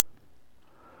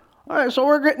All right, so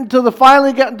we're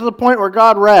finally getting to the point where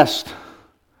God rests.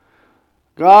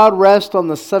 God rests on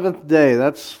the seventh day.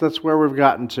 That's where we've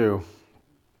gotten to.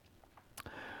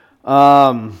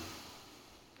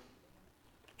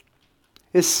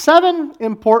 Is 7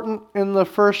 important in the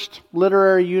first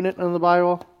literary unit in the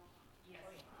Bible? Yes.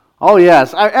 Oh,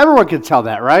 yes. Everyone can tell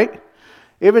that, right?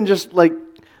 Even just like,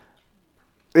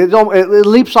 it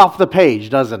leaps off the page,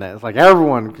 doesn't it? It's like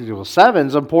everyone,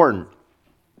 7's important.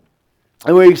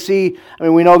 And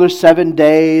we know there's 7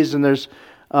 days, and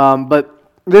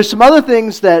but there's some other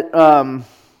things that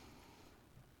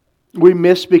we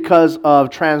miss because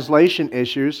of translation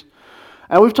issues.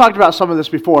 And we've talked about some of this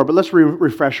before, but let's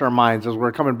refresh our minds as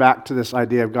we're coming back to this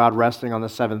idea of God resting on the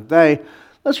seventh day.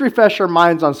 Let's refresh our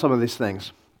minds on some of these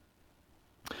things.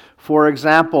 For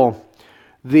example,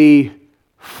 the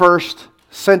first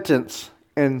sentence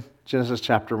in Genesis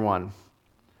chapter 1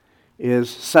 is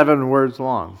 7 words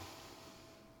long.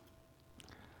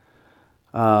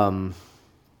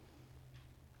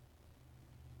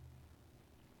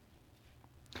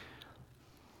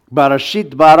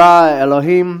 Barashit bara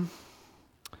Elohim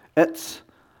et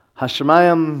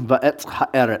hashemayim va'et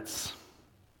ha'eretz.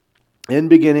 In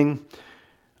beginning,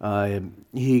 God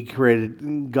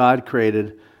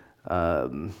created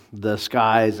the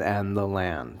skies and the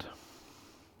land.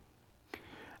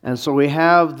 And so we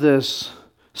have this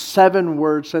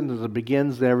 7-word sentence that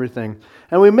begins everything.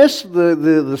 And we miss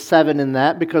the 7 in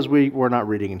that because we're not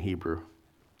reading in Hebrew.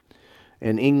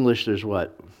 In English, there's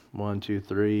what? 1, 2,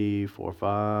 3, 4,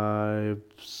 5,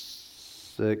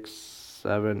 6,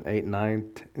 7, 8,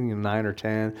 9, 9 or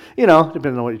 10.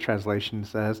 Depending on what your translation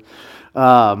says.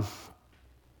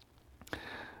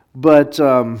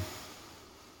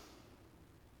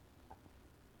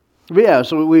 Yeah,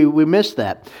 so we missed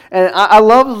that. And I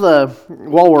love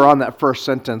while we're on that first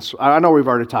sentence, I know we've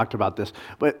already talked about this,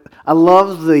 but I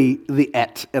love the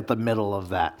et at the middle of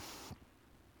that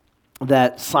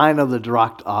sign of the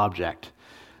direct object.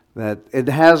 That it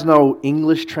has no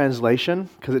English translation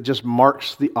because it just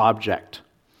marks the object.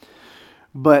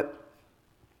 And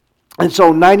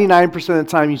so 99% of the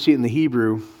time you see it in the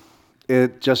Hebrew,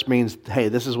 it just means, hey,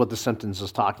 this is what the sentence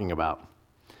is talking about.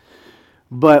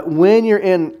 But when you're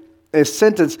in a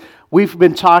sentence, we've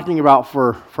been talking about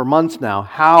for months now,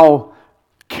 how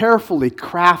carefully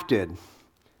crafted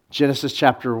Genesis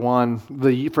chapter 1,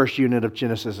 the first unit of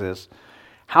Genesis is.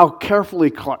 How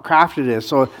carefully crafted it is.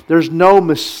 So there's no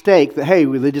mistake that, hey,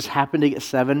 they just happened to get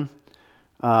 7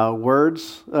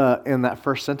 words in that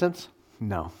first sentence.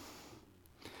 No.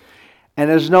 And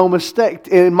there's no mistake.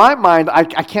 In my mind, I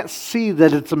can't see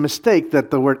that it's a mistake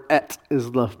that the word et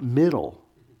is the middle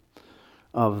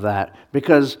of that.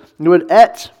 Because the word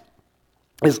et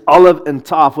is Aleph and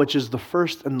Taf, which is the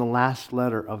first and the last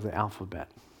letter of the alphabet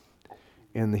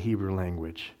in the Hebrew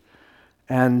language.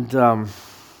 And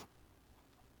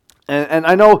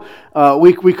I know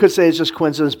we could say it's just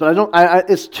coincidence, but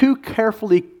it's too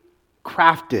carefully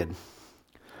crafted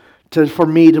for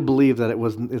me to believe that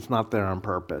it's not there on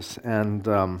purpose. And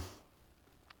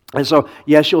so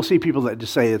yes, you'll see people that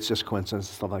just say it's just coincidence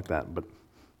and stuff like that, but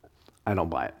I don't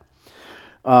buy it.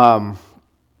 But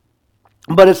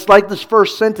it's like this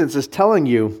first sentence is telling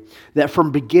you that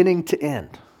from beginning to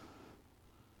end,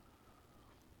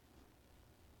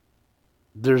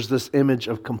 there's this image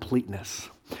of completeness.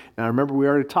 Now, remember, we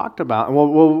already talked about, and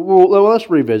let's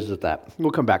revisit that.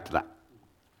 We'll come back to that.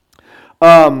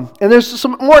 And there's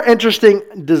some more interesting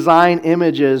design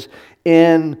images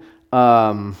in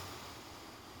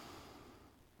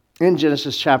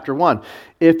Genesis chapter 1.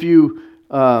 If you,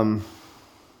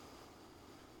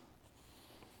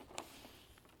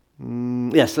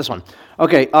 yes, this one.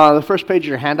 Okay, the first page of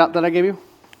your handout that I gave you,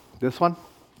 this one.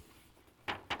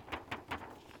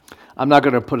 I'm not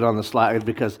going to put it on the slide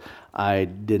because I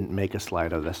didn't make a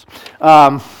slide of this.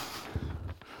 So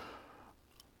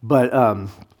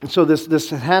this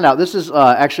handout, this is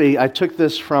actually, I took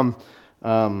this from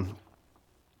the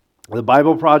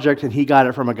Bible Project, and he got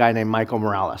it from a guy named Michael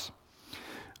Morales,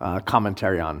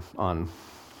 commentary on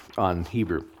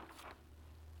Hebrew.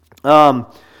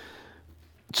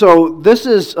 So this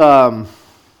is...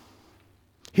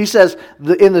 he says,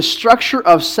 in the structure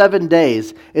of 7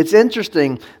 days, it's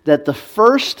interesting that the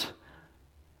first,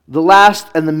 the last,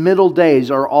 and the middle days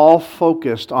are all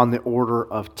focused on the order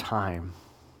of time.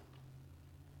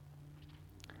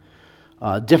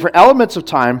 Different elements of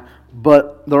time,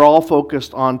 but they're all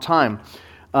focused on time.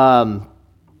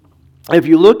 If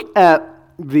you look at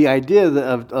the idea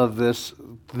of this,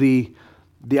 the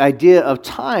idea of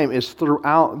time is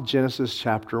throughout Genesis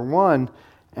chapter 1,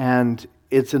 and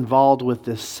it's involved with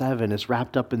this 7. It's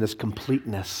wrapped up in this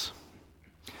completeness.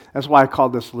 That's why I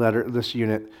called this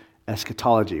unit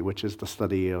Eschatology, which is the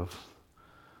study of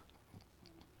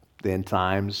the end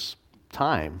times,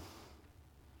 time,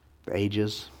 the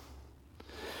ages.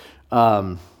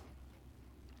 But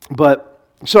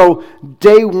so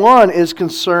day one is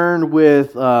concerned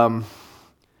with the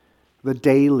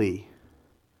daily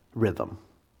rhythm.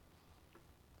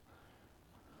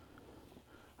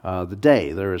 The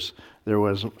day. There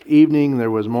was evening, there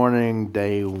was morning,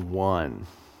 day one.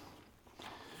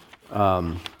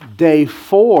 Day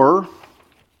four,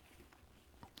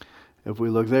 if we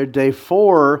look there, day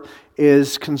four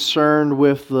is concerned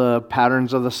with the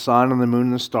patterns of the sun and the moon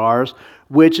and the stars,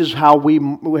 which is how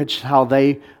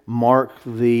they mark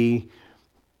the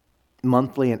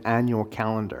monthly and annual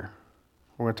calendar.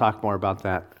 We're going to talk more about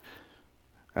that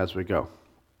as we go.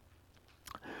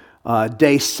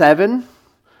 Day 7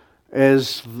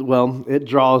 is, it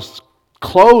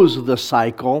close the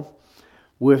cycle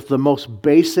with the most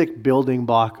basic building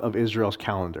block of Israel's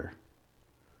calendar,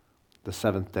 the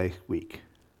seventh day week.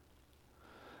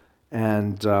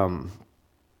 And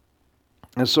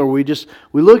so we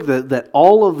look at that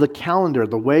all of the calendar,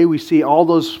 the way we see all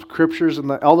those scriptures and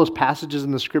all those passages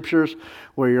in the scriptures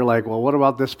where you're like, well, what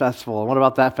about this festival? And what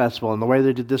about that festival? And the way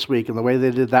they did this week and the way they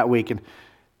did that week. And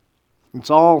it's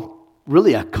all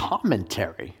really a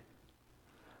commentary.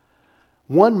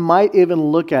 One might even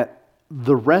look at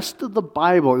the rest of the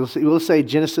Bible. Let's say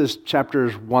Genesis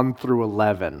chapters 1 through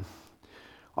 11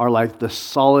 are like the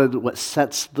solid, what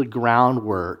sets the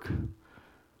groundwork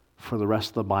for the rest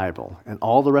of the Bible. And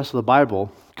all the rest of the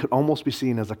Bible could almost be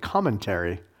seen as a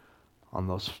commentary on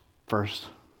those first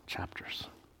chapters.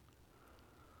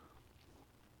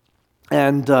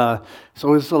 And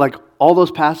so it's like all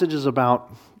those passages about,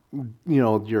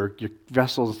 your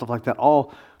vessels and stuff like that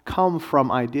all come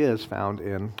from ideas found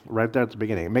in right there at the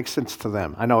beginning. It makes sense to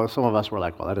them. I know some of us were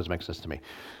like, well, that doesn't make sense to me.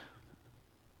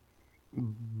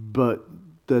 But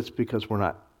that's because we're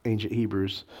not ancient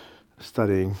Hebrews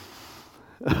studying.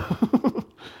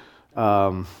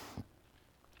 But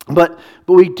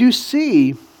we do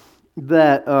see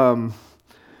that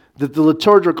that the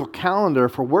liturgical calendar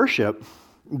for worship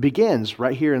begins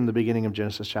right here in the beginning of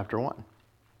Genesis chapter 1.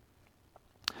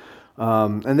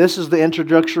 And this is the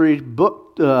introductory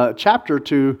book chapter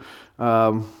to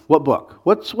what book?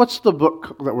 What's the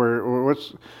book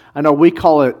that I know we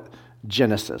call it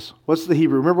Genesis. What's the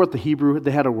Hebrew? Remember what the Hebrew,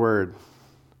 they had a word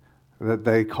that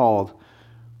they called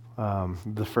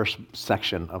the first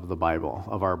section of the Bible,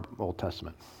 of our Old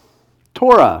Testament.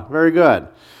 Torah, very good.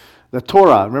 The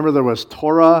Torah, remember there was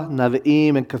Torah,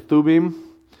 Nevi'im, and Ketubim.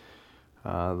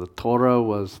 The Torah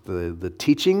was the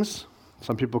teachings.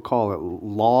 Some people call it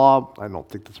law. I don't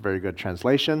think that's a very good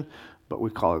translation, but we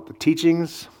call it the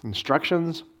teachings,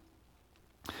 instructions.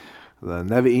 The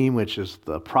Nevi'im, which is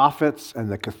the prophets,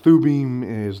 and the Ketubim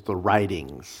is the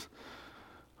writings.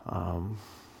 And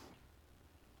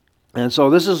so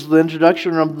this is the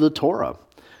introduction of the Torah,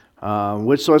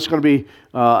 so it's going to be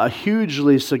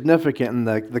hugely significant. And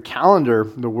the calendar,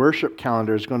 the worship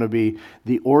calendar, is going to be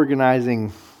the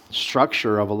organizing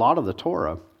structure of a lot of the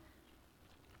Torah.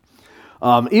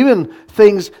 Even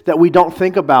things that we don't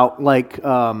think about, like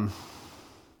you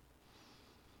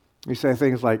say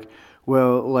things like,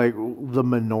 like the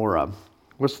menorah.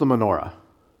 What's the menorah?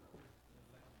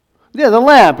 Yeah, the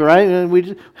lamp, right? And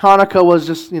Hanukkah was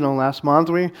just last month.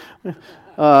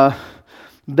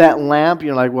 That lamp.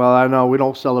 You're like, well, I know we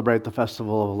don't celebrate the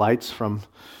Festival of Lights from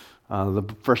the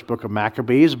first book of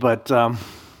Maccabees, but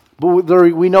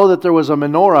we know that there was a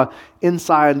menorah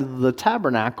inside the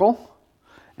tabernacle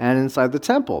and inside the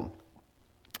temple.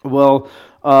 Well,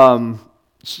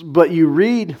 but you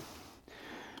read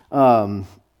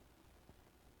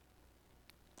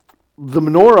the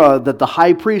menorah that the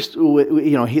high priest,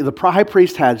 the high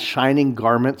priest had shining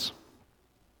garments,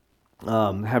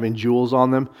 having jewels on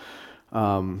them,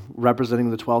 representing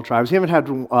the 12 tribes. He even had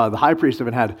the high priest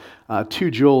even had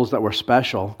 2 jewels that were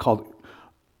special called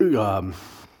Urim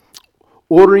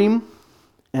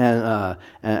and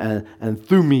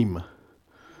Thummim.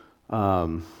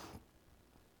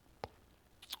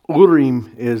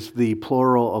 Urim is the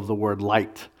plural of the word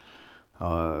light.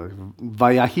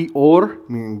 Vayahi or,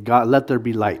 meaning God, let there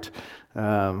be light.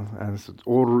 And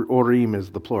Urim is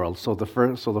the plural. So the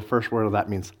first word of that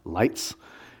means lights,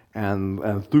 and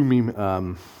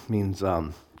Thummim means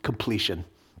completion.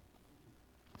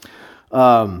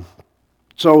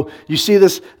 So you see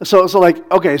this.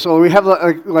 So we have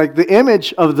like the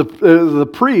image of the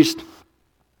priest.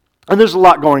 And there's a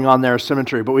lot going on there,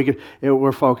 symmetry, but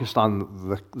we're focused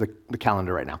on the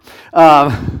calendar right now.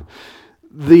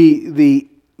 The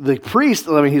priest,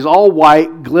 he's all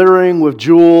white, glittering with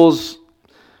jewels,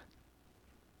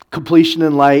 completion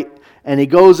in light, and he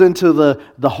goes into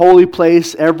the holy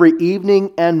place every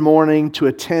evening and morning to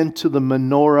attend to the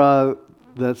menorah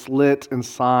that's lit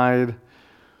inside,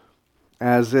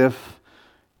 as if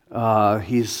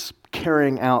he's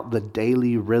carrying out the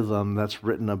daily rhythm that's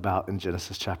written about in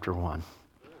Genesis chapter 1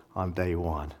 on day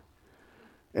 1.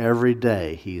 Every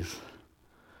day he's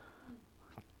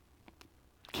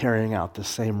carrying out the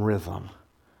same rhythm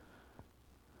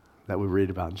that we read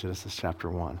about in Genesis chapter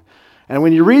 1. And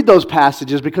when you read those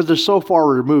passages, because they're so far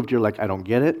removed, you're like, I don't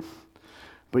get it.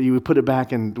 But you would put it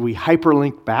back and we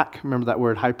hyperlink back. Remember that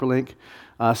word, hyperlink?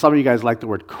 Some of you guys like the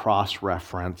word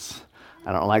cross-reference.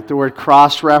 I don't like the word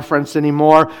cross-reference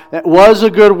anymore. It was a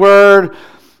good word.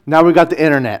 Now we've got the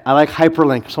internet. I like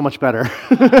hyperlink so much better.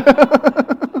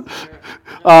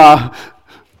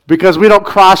 Because we don't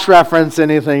cross-reference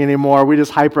anything anymore. We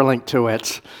just hyperlink to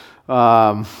it.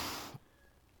 Yeah,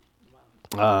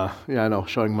 I know,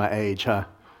 showing my age, huh?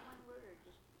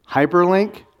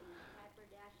 Hyperlink?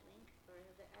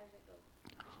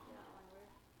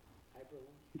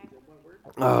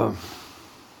 I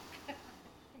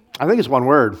think it's one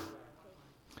word.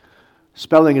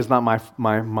 Spelling is not my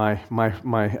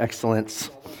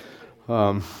excellence.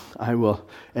 I will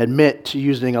admit to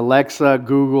using Alexa,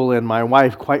 Google, and my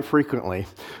wife quite frequently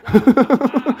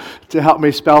to help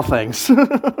me spell things.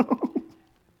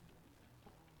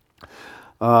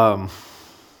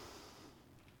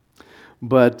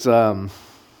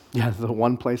 Yeah, the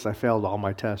one place I failed all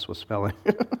my tests was spelling.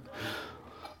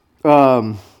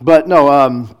 Yeah,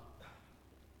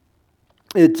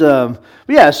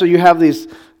 so you have these,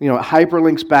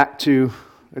 hyperlinks back to,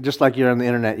 just like you're on the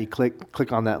internet, you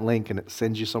click on that link and it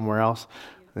sends you somewhere else.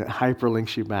 And it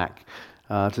hyperlinks you back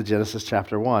to Genesis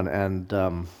chapter 1.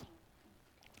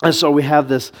 And so we have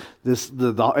this in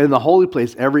the holy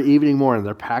place every evening morning.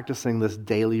 They're practicing this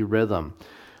daily rhythm,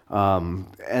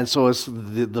 and so it's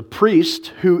the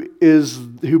priest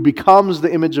who becomes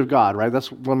the image of God. Right,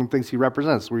 that's one of the things he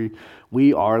represents. We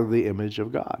are the image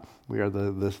of God. We are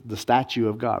the statue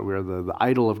of God. We are the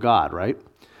idol of God. Right,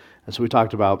 and so we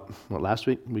talked about last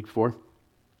week before.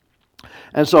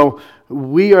 And so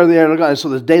we are the idol of God. And so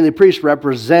the daily priest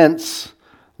represents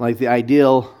like the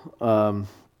ideal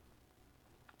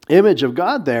image of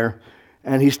God there,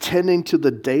 and he's tending to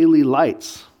the daily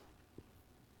lights.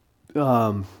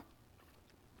 Now,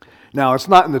 it's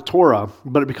not in the Torah,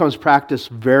 but it becomes practiced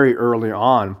very early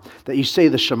on that you say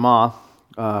the Shema.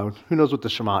 Who knows what the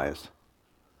Shema is?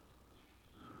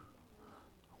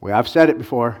 Well, I've said it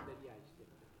before.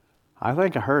 I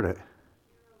think I heard it.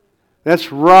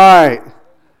 That's right.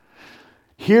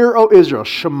 Hear, O Israel,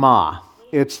 Shema.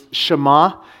 It's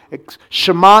Shema.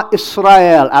 Shema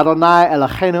Israel, Adonai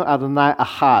Eloheinu, Adonai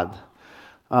Echad.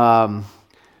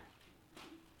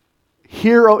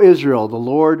 Hear, O Israel, the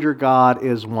Lord your God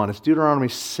is one. It's Deuteronomy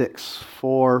 6,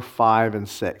 4, 5, and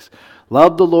 6.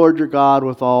 Love the Lord your God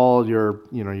with all your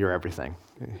everything.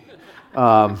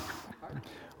 All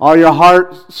your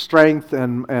heart, strength,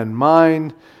 and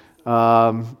mind.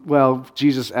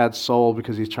 Jesus adds soul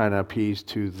because he's trying to appease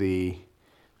to the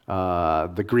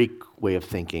Greek way of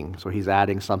thinking. So he's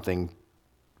adding something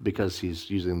because he's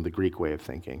using the Greek way of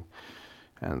thinking.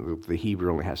 And the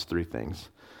Hebrew only has 3 things.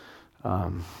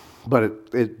 But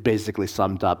it basically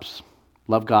summed up,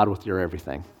 love God with your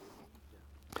everything.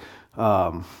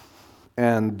 And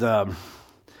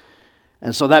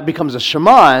so that becomes a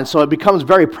Shema, and so it becomes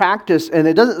very practiced, and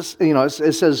it doesn't,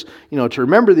 it says, to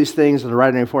remember these things in the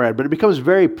writing forehead, but it becomes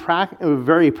very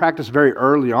practiced very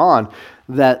early on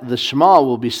that the Shema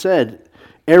will be said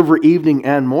every evening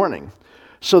and morning.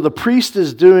 So the priest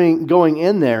is going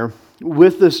in there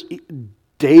with this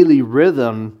daily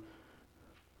rhythm,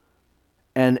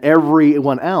 and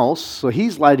everyone else, so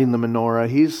he's lighting the menorah,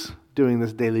 he's doing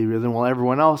this daily rhythm, while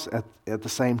everyone else at the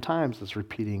same time is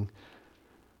repeating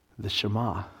the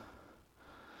Shema.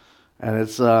 And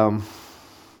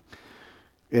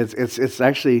it's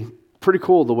actually pretty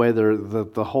cool the way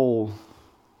the whole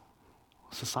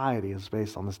society is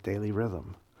based on this daily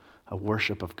rhythm of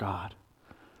worship of God.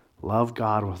 Love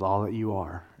God with all that you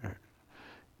are,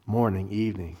 morning,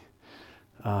 evening,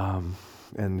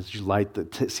 and you light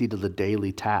the seed of the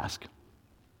daily task.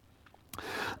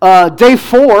 Day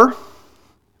 4,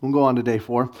 we'll go on to day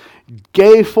 4.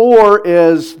 Day 4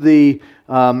 is the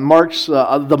marks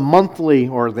the monthly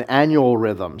or the annual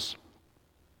rhythms.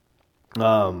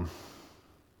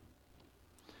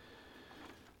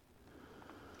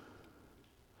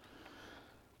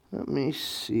 Let me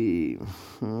see.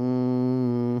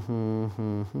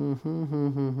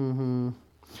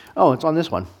 Oh, it's on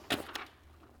this one.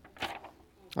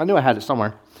 I knew I had it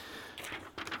somewhere.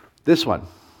 This one.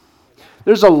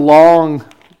 There's a long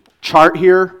chart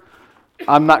here.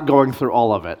 I'm not going through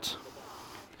all of it.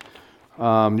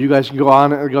 You guys can go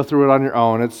on and go through it on your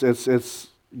own. It's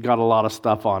got a lot of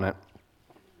stuff on it.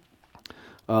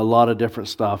 A lot of different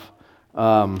stuff.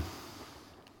 But,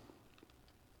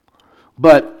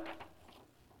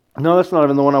 no, that's not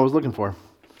even the one I was looking for.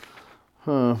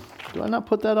 Do I not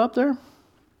put that up there?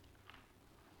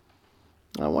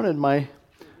 I wanted my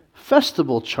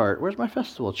festival chart. Where's my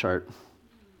festival chart?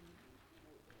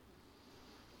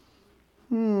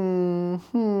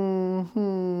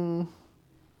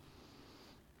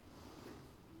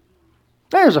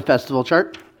 There's a festival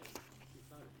chart.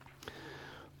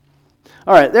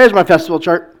 All right, there's my festival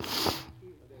chart.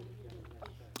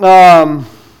 And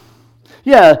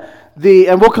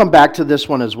we'll come back to this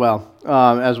one as well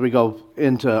as we go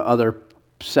into other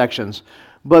sections.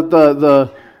 But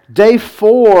the day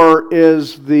 4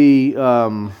 is the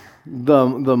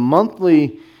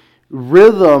monthly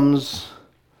rhythms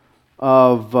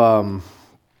of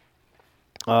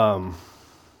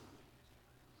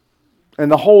and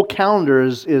the whole calendar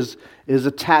is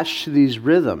attached to these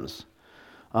rhythms.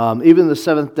 Even the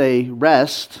 7th day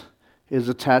rest is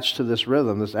attached to this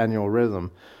rhythm, this annual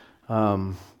rhythm. But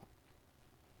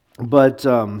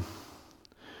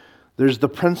there's the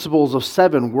principles of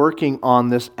 7 working on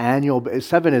this annual.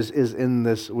 7 is in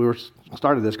this.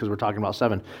 Started this because we're talking about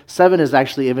 7. 7 is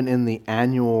actually even in the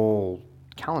annual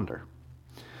calendar.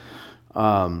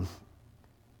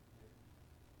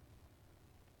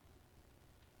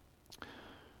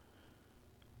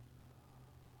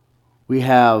 We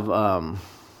have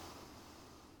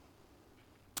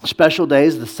special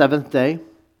days, the 7th day.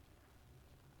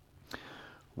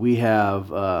 We have,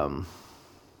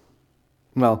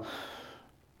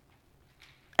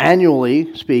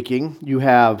 annually speaking, you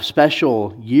have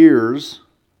special years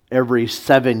every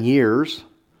 7 years.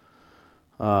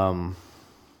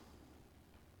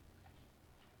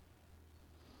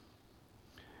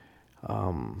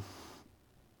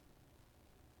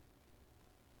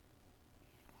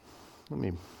 Let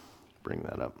me bring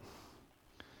that up.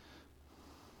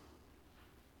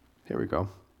 Here we go.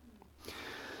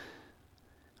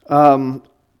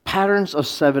 Patterns of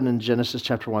 7 in Genesis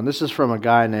chapter 1. This is from a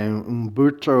guy named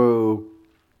Umberto,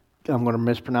 I'm going to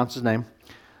mispronounce his name,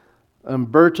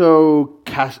 Umberto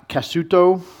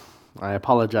Casuto. I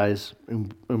apologize,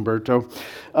 Umberto.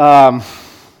 I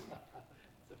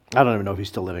don't even know if he's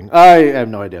still living. I have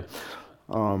no idea.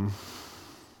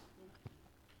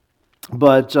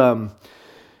 But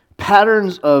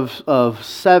patterns of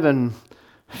 7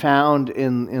 found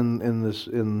in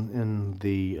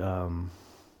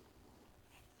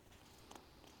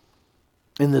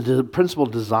the principal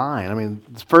design. I mean,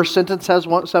 the first sentence has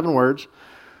 7 words.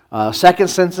 Second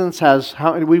sentence has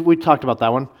we talked about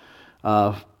that one.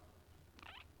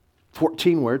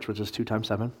 14 words, which is 2 times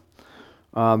 7.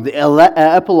 The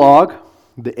epilogue,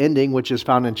 the ending, which is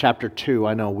found in chapter 2.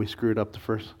 I know we screwed up the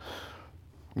first.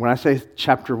 When I say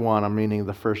chapter 1, I'm meaning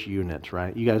the first unit,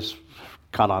 right? You guys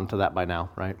caught on to that by now,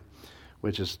 right?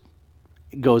 Which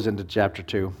goes into chapter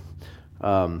 2.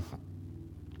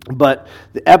 But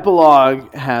the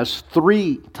epilogue has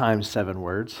 3 times 7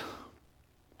 words,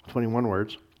 21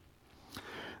 words.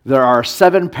 There are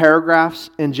 7 paragraphs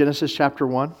in Genesis chapter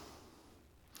 1.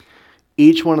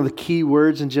 Each one of the key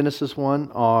words in Genesis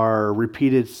 1 are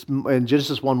repeated, in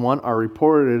Genesis 1:1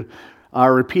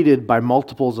 are repeated by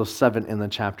multiples of 7 in the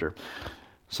chapter.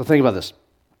 So think about this.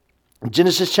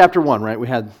 Genesis chapter 1, right? We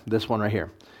had this one right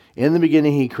here. In the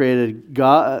beginning,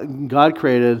 God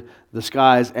created the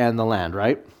skies and the land,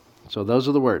 right? So those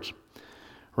are the words,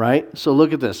 right? So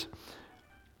look at this.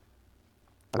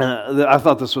 I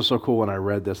thought this was so cool when I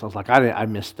read this. I was like, I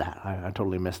missed that. I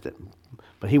totally missed it.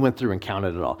 But he went through and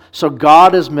counted it all. So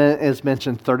God is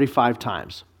mentioned 35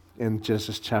 times in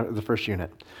Genesis chapter, the first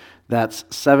unit. That's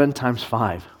 7 times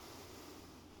 5.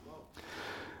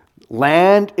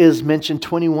 Land is mentioned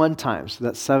 21 times.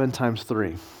 That's 7 times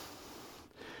 3.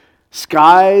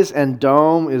 Skies and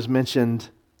dome is mentioned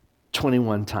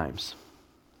 21 times.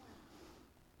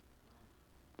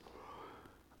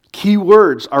 Key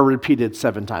words are repeated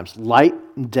 7 times. Light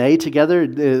and day together,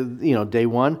 day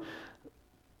 1.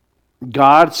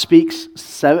 God speaks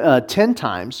 10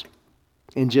 times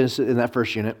in Genesis in that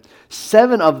first unit.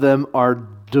 7 of them are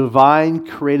divine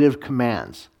creative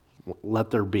commands. Let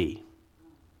there be.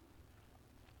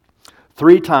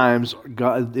 3 times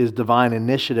God is divine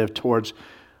initiative towards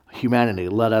humanity.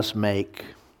 Let us make,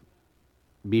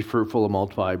 be fruitful and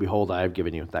multiply. Behold, I have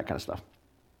given you. That kind of stuff.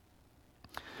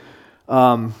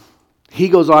 He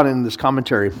goes on in this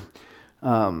commentary.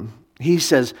 He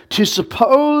says, to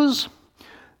suppose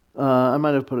I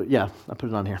might have put it, yeah, I put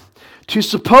it on here. To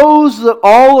suppose that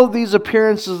all of these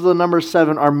appearances of the number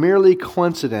 7 are merely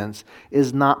coincidence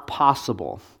is not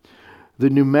possible. The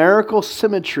numerical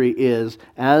symmetry is,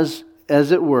 as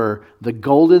it were, the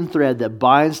golden thread that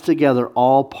binds together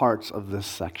all parts of this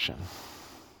section.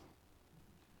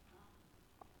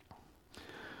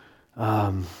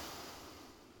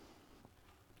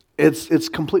 It's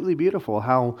completely beautiful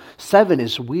how 7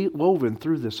 is woven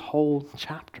through this whole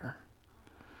chapter.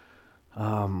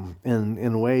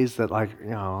 In ways that, like,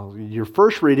 your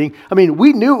first reading, I mean,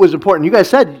 we knew it was important. You guys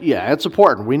said, yeah, it's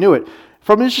important. We knew it.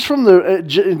 Just from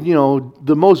the,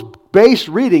 the most base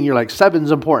reading, you're like,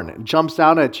 7's important. It jumps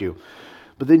out at you.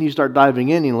 But then you start diving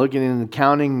in and looking and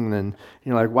counting, and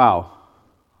you're like, wow,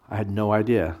 I had no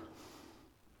idea.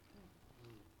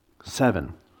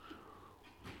 7.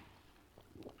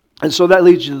 And so that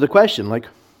leads you to the question, like,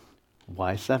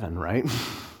 why 7, right?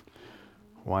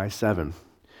 Why 7?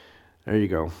 There you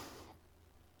go.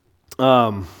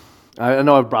 I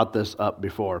know I've brought this up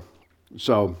before,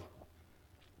 so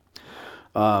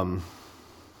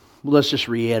let's just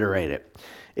reiterate it.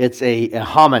 It's a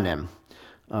homonym.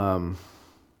 Homonym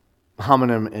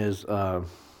is,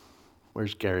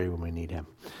 where's Gary when we need him?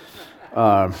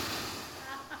 A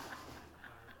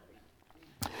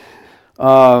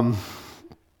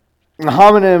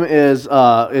homonym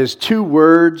is two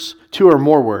or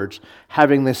more words,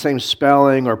 having the same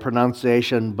spelling or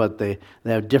pronunciation, but they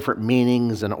have different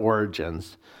meanings and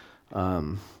origins.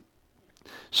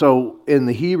 So in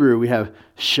the Hebrew, we have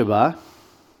Sheba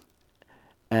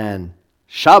and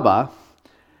Shaba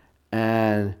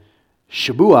and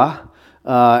Shabua,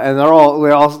 and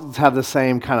they all have the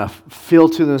same kind of feel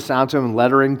to them, sound to them,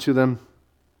 lettering to them.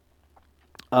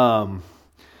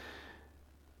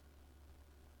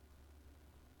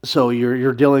 So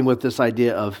you're dealing with this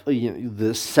idea of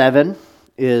the 7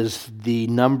 is the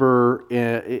number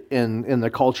in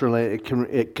the culture. It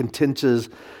contains,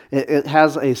 it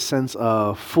has a sense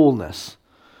of fullness.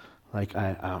 Like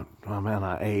I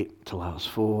ate till I was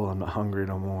full. I'm not hungry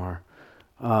no more.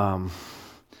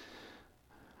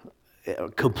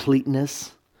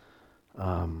 Completeness,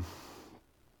 and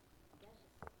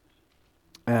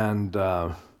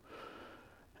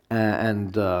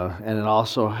it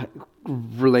also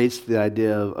relates to the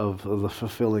idea of the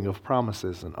fulfilling of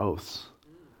promises and oaths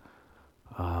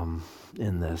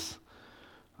in this.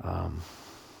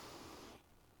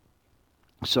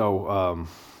 So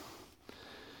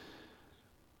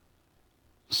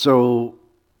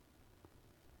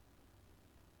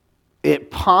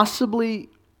it possibly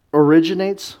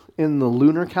originates in the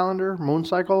lunar calendar, moon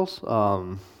cycles.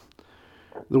 The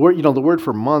word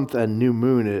for month and new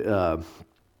moon.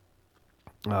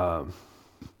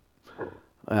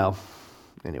 Well,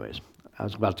 anyways, I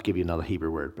was about to give you another Hebrew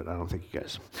word, but I don't think you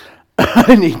guys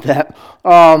need that.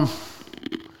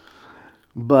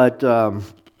 But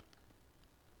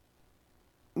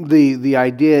the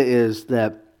idea is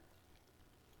that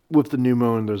with the new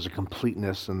moon, there's a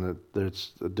completeness, and that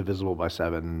it's divisible by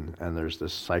 7, and there's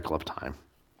this cycle of time.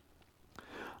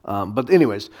 But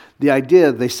anyways, the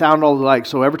idea, they sound all alike,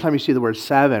 so every time you see the word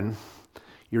 7,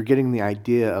 you're getting the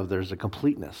idea of there's a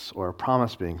completeness or a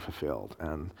promise being fulfilled,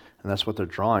 and that's what they're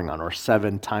drawing on, or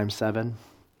 7 times 7,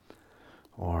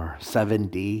 or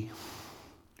 7D.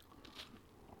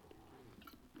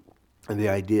 And the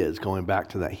idea is going back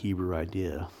to that Hebrew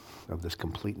idea of this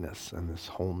completeness and this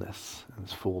wholeness and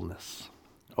this fullness,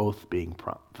 oath being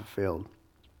fulfilled.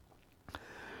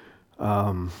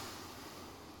 And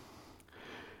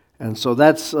so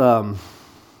that's, yeah.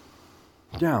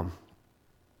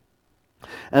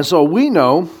 And so we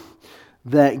know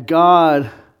that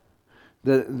God,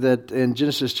 that in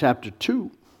Genesis chapter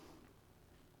 2,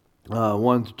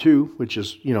 1 to 2, which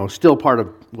is, still part of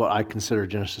what I consider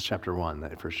Genesis chapter 1,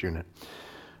 that first unit.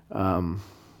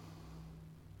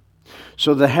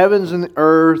 So the heavens and the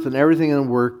earth and everything in them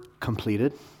were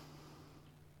completed.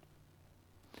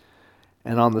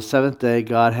 And on the seventh day,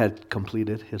 God had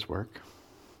completed his work.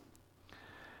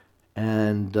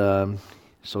 And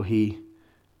so he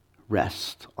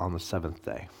rests on the seventh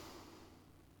day.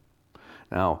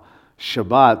 Now,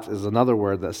 Shabbat is another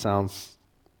word that sounds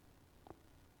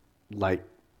like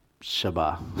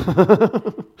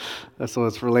Shabbat. So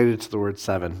it's related to the word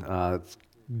 7. It's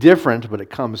different, but it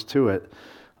comes to it.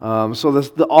 So on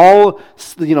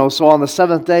the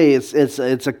seventh day,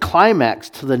 it's a climax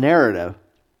to the narrative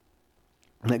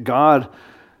that God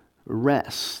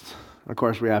rests. Of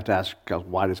course, we have to ask,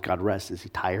 why does God rest? Is he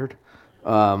tired?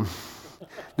 That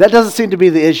doesn't seem to be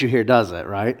the issue here, does it?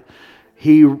 Right?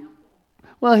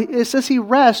 It says he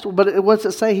rests, but what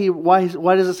does it say? Why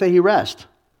does it say he rests?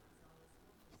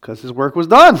 Because his work was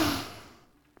done.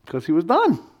 Because he was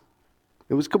done.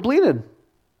 It was completed.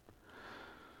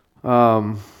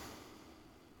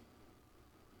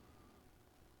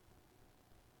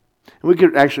 We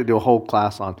could actually do a whole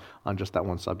class on just that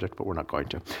one subject, but we're not going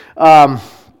to.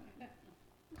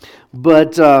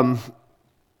 But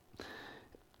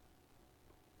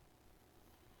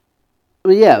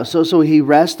yeah, so he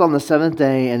rested on the seventh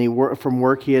day, and he worked from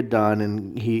work he had done,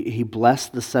 and he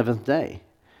blessed the seventh day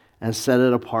and set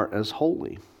it apart as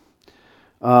holy.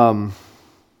 The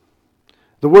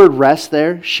word rest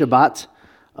there, Shabbat,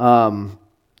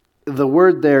 the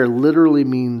word there literally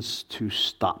means to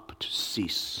stop, to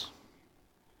cease.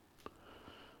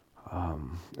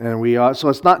 So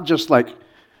it's not just like,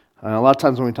 a lot of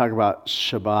times when we talk about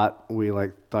Shabbat, we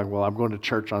like talk, well, I'm going to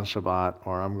church on Shabbat,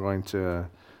 or I'm going to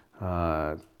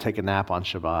take a nap on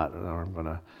Shabbat, or I'm going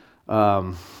to...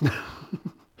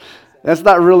 that's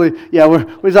not really, yeah,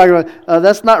 we're talking about,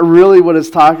 that's not really what it's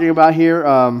talking about here.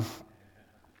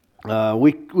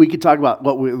 We could talk about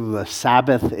what the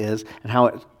Sabbath is and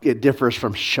how it differs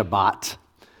from Shabbat.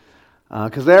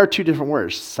 Because there are two different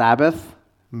words. Sabbath,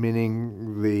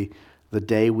 meaning the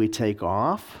day we take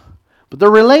off, but they're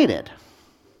related.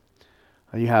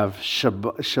 You have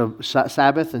Sabbath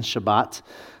and Shabbat.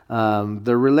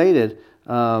 They're related.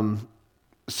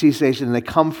 Cessation, they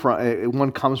come from,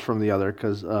 one comes from the other,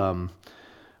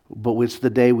 but it's the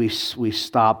day we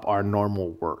stop our normal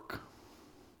work.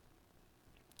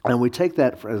 And we take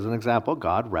that as an example.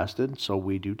 God rested, so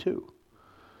we do too.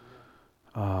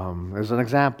 As an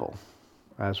example,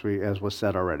 as was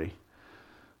said already.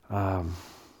 So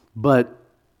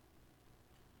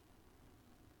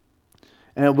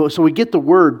we get the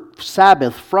word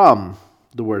Sabbath from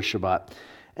the word Shabbat,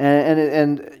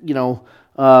 and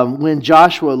when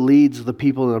Joshua leads the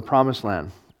people in the Promised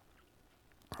Land,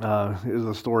 here's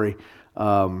a story.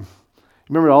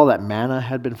 Remember all that manna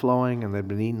had been flowing, and they'd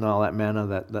been eating all that manna.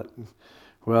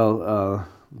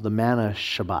 The manna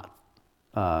Shabbat,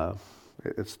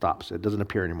 it stops. It doesn't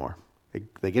appear anymore.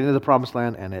 They get into the Promised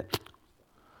Land, and it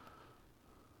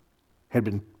had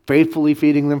been faithfully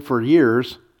feeding them for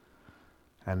years,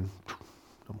 and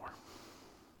no more.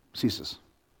 Ceases.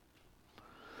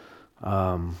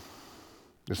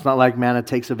 It's not like manna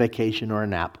takes a vacation or a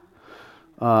nap.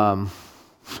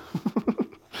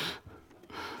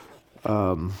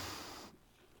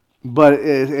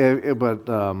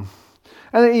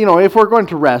 If we're going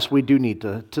to rest, we do need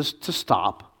to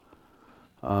stop.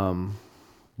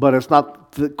 But it's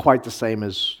not quite the same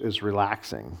as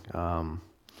relaxing.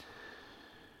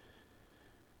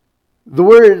 The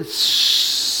word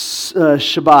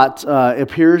Shabbat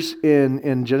appears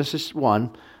in Genesis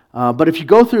 1, but if you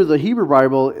go through the Hebrew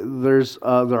Bible, there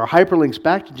are hyperlinks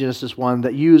back to Genesis 1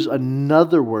 that use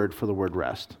another word for the word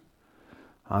rest.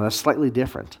 That's slightly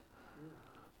different.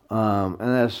 And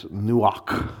that's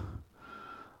nuach.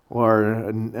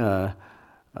 Or,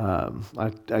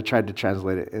 I tried to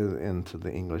translate it into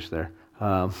the English there.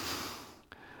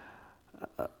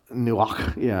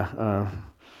 Nuach, yeah.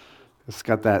 It's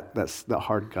got that's the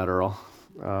hard guttural.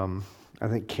 I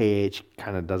think KH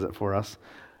kind of does it for us.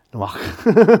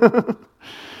 Nuach.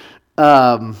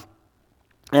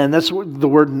 And that's the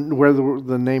word where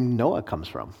the name Noah comes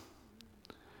from.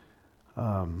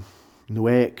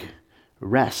 Nuek,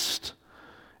 rest,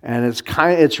 and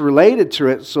it's related to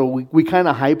it. So we kind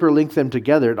of hyperlink them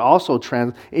together. It also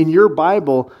in your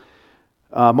Bible,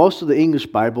 most of the English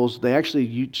Bibles, they actually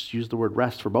use the word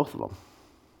rest for both of them,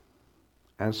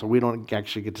 and so we don't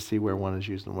actually get to see where one is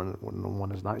used and when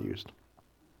one is not used,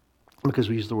 because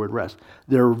we use the word rest.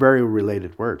 They're very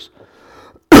related words.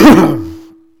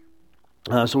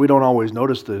 So we don't always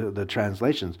notice the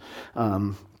translations.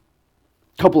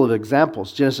 Couple of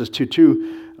examples. Genesis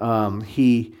 2:2,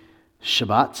 he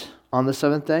Shabbat on the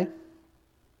seventh day.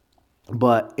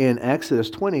 But in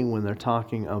Exodus 20, when they're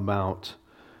talking about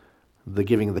the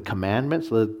giving of the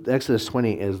commandments, Exodus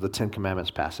 20 is the Ten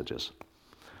Commandments passages.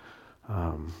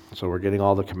 So we're getting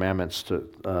all the commandments to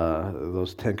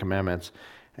those 10 commandments.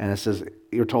 And it says,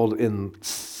 you're told in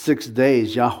 6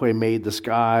 days Yahweh made the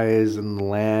skies and the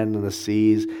land and the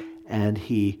seas, and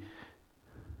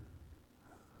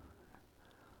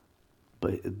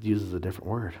but it uses a different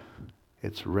word.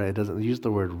 It doesn't use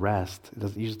the word rest. It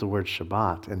doesn't use the word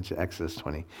Shabbat in Exodus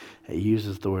 20. It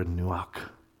uses the word nuach.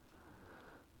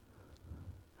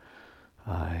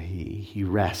 He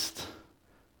rests.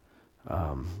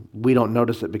 We don't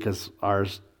notice it because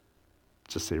ours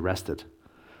just say rested.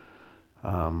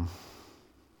 No,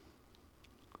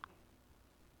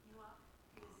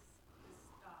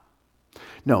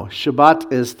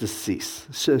 Shabbat is to cease.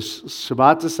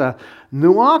 Shabbat is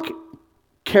nuach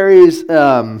carries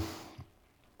a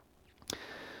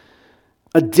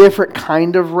different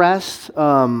kind of rest.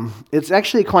 It's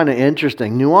actually kind of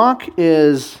interesting. Nuach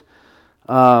is,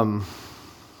 well,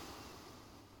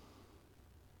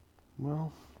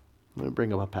 let me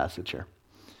bring up a passage here.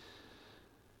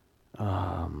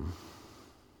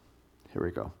 Here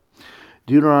we go.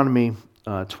 Deuteronomy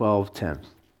 12:10.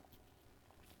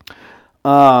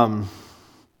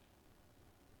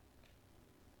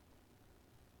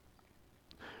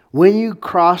 When you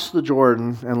cross the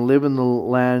Jordan and live in the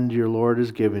land your Lord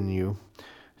has given you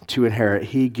to inherit,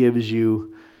 he gives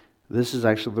you, this is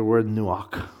actually the word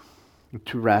nuach,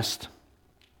 to rest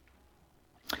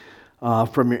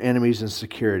from your enemies in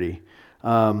security.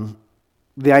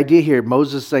 The idea here,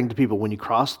 Moses is saying to people, when you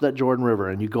cross that Jordan River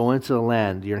and you go into the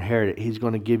land, you inherit it, he's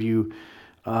going to give you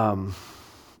a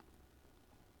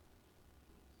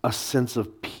sense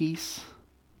of peace,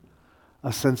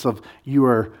 a sense of you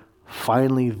are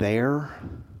finally there.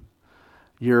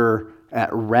 You're at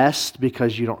rest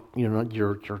because you don't,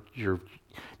 you're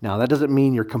now that doesn't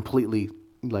mean you're completely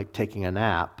like taking a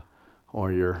nap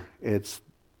or it's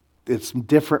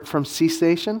different from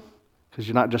cessation because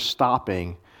you're not just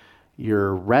stopping,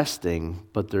 you're resting,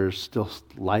 but there's still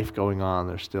life going on.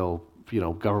 There's still,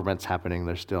 governments happening.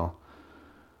 There's still.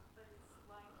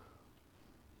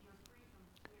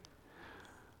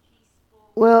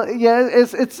 Well, yeah,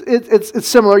 it's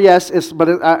similar, yes.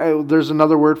 But there's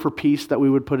another word for peace that we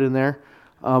would put in there,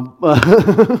 but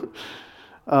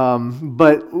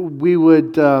we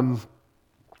would,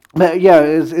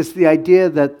 it's the idea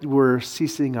that we're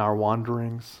ceasing our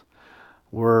wanderings.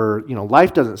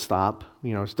 Life doesn't stop.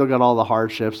 Still got all the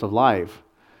hardships of life,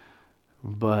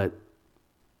 but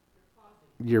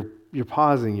you're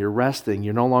pausing, you're resting,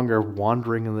 you're no longer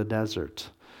wandering in the desert.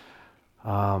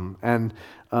 And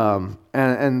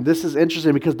this is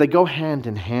interesting because they go hand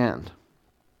in hand.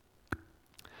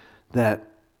 That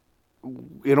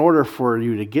in order for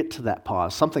you to get to that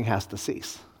pause, something has to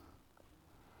cease.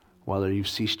 Whether you've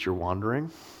ceased your wandering,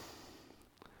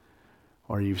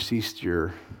 or you've ceased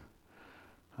your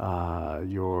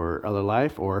other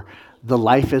life, or the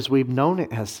life as we've known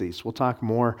it has ceased. We'll talk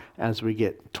more as we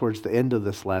get towards the end of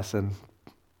this lesson.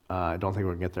 I don't think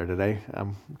we're going to get there today.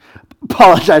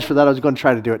 Apologize for that. I was going to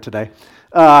try to do it today.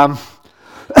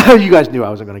 You guys knew I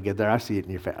wasn't going to get there. I see it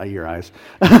in your eyes.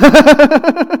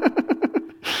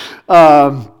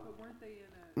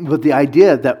 But the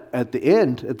idea that at the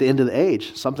end of the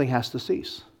age, something has to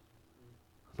cease.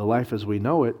 The life as we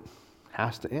know it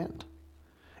has to end.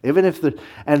 Even if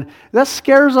and that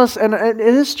scares us, and it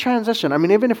is transition. I mean,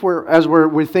 even if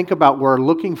we think about, we're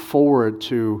looking forward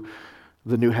to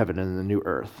the new heaven and the new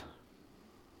earth,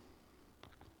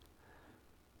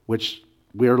 which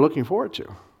we are looking forward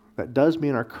to. That does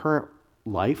mean our current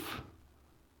life,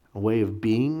 a way of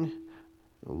being,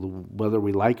 whether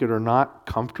we like it or not,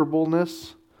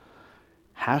 comfortableness,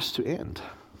 has to end.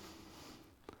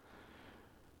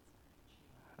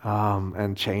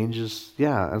 And changes,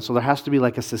 and so there has to be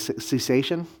like a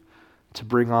cessation to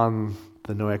bring on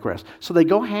the Noahic rest. So they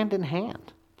go hand in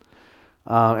hand.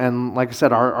 And like I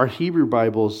said, our Hebrew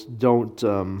Bibles don't,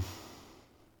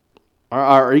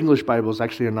 our English Bibles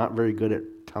actually are not very good at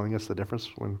telling us the difference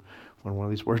when one of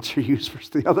these words are used versus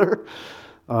the other.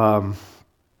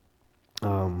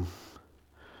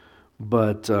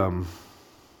 But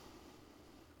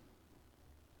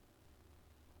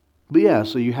yeah,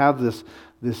 so you have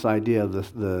this idea of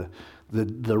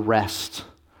the rest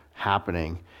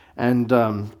happening, and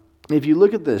if you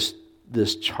look at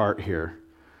this chart here,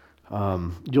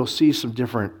 you'll see some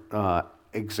different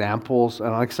examples.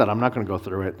 And like I said, I'm not going to go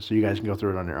through it, so you guys can go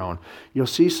through it on your own. You'll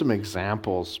see some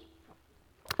examples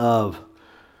of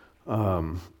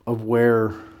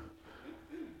where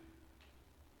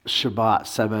Shabbat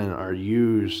 7 are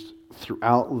used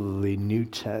throughout the New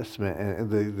Testament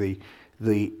and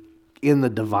the in the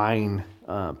divine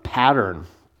pattern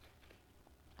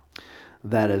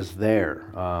that is there.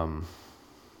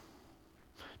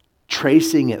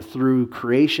 Tracing it through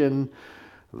creation,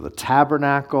 the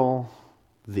tabernacle,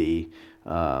 the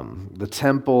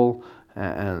temple,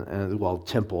 and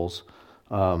temples,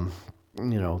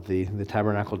 the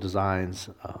tabernacle designs.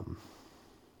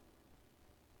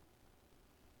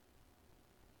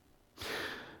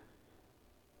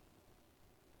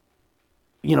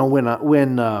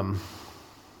 When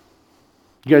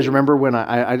you guys remember when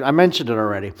I mentioned it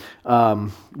already,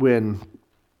 when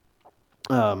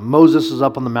Moses is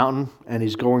up on the mountain and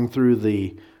he's going through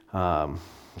the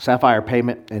sapphire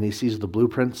pavement and he sees the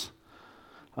blueprints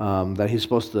that he's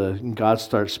supposed to, God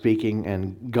starts speaking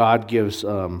and God gives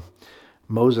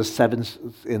Moses seven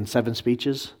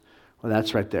speeches Well,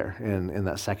 that's right there in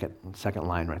that second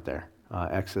line right there,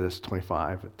 Exodus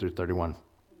 25 through 31.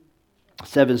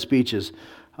 7 speeches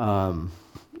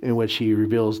in which he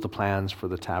reveals the plans for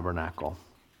the tabernacle.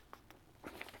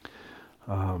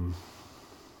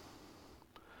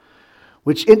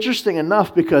 Which, interesting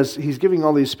enough, because he's giving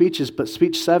all these speeches, but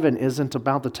speech 7 isn't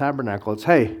about the tabernacle. It's,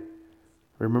 hey,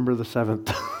 remember the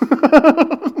 7th.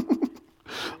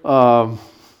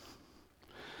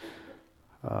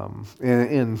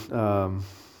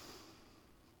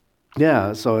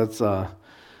 So it's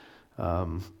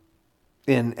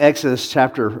in Exodus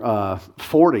chapter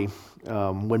 40,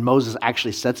 when Moses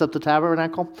actually sets up the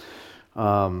tabernacle.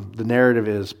 The narrative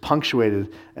is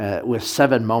punctuated with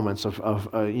 7 moments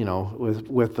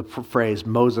with the phrase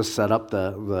Moses set up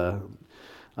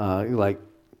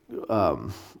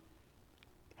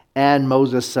and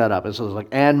Moses set up. And so it's like,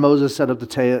 and Moses set up the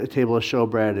table of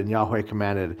showbread, and Yahweh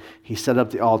commanded. He set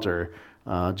up the altar.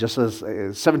 Just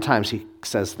as 7 times he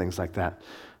says things like that.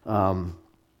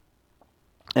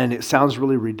 And it sounds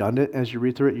really redundant as you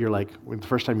read through it. You're like, when the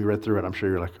first time you read through it, I'm sure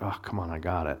you're like, oh, come on, I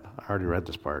got it. I already read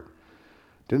this part.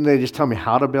 Didn't they just tell me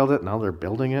how to build it? Now they're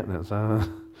building it, and it's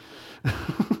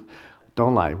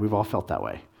Don't lie, we've all felt that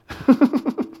way.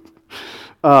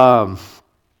 After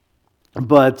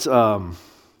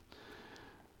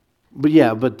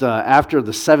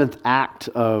the 7th act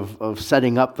of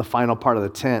setting up the final part of the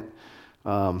tent,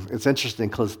 it's interesting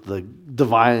because the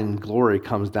divine glory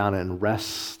comes down and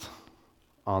rests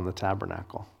on the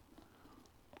tabernacle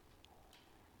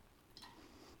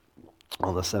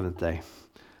on the 7th day.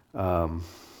 You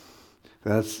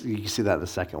can see that in the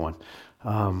second one.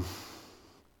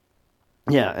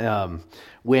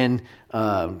 When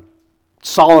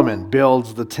Solomon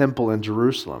builds the temple in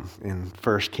Jerusalem in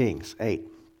 1 Kings 8,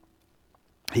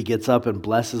 he gets up and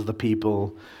blesses the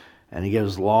people, and he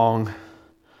gives I'm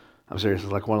serious,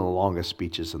 it's like one of the longest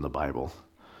speeches in the Bible.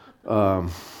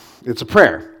 It's a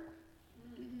prayer.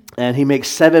 And he makes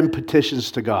 7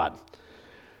 petitions to God.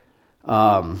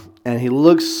 And he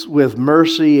looks with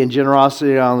mercy and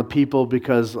generosity on the people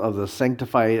because of the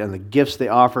sanctified and the gifts they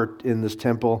offer in this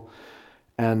temple.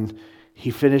 And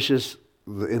he finishes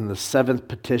in the 7th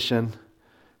petition.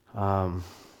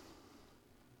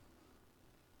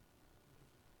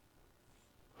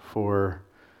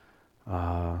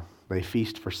 They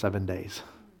feast for 7 days.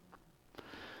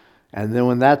 And then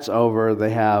when that's over,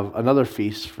 they have another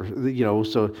feast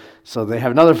so they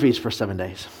have another feast for 7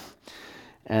 days.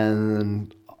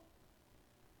 And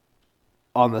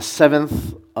on the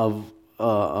 7th on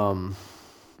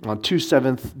 2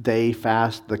 7th-day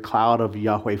fast, the cloud of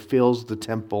Yahweh fills the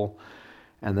temple,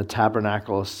 and the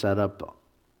tabernacle is set up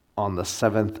on the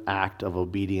 7th act of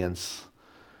obedience,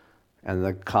 and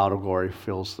the cloud of glory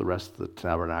fills the rest of the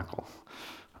tabernacle.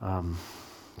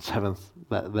 7th,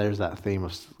 there's that theme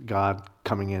of God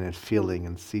coming in and filling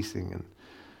and ceasing, and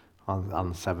on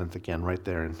the 7th again, right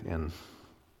there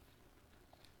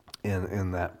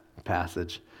in that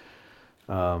passage.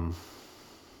 So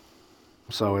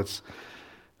it's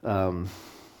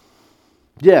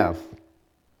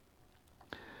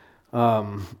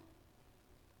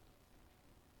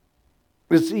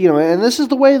it's and this is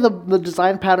the way the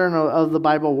design pattern of the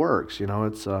Bible works.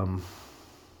 It's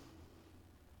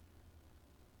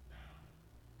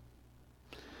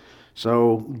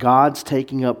so God's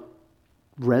taking up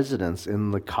residence in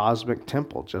the cosmic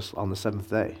temple just on the 7th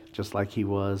day, just like he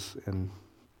was in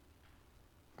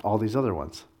all these other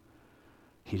ones.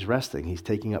 He's resting. He's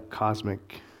taking up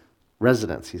cosmic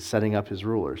residence. He's setting up his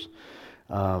rulers.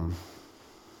 The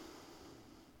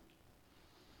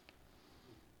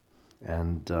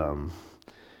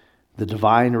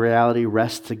divine reality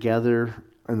rests together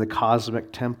in the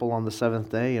cosmic temple on the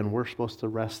 7th day, and we're supposed to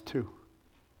rest too.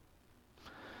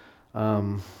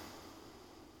 I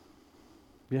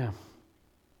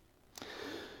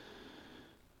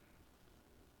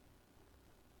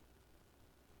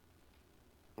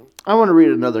want to read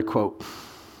another quote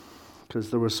because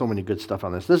there was so many good stuff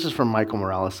on this. This is from Michael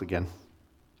Morales again.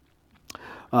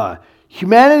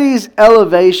 Humanity's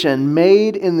elevation,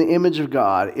 made in the image of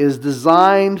God, is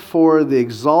designed for the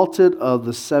exalted of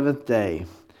the 7th day.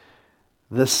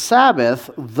 The Sabbath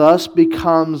thus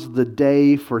becomes the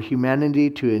day for humanity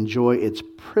to enjoy its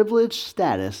privileged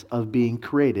status of being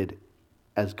created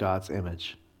as God's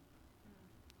image.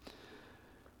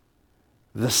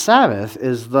 The Sabbath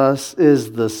is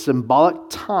the symbolic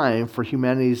time for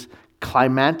humanity's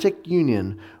climatic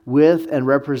union with and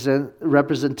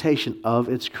representation of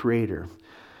its Creator.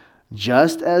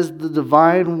 Just as the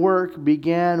divine work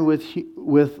began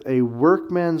with a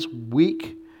workman's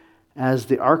week as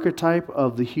the archetype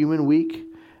of the human week,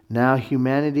 Now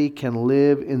humanity can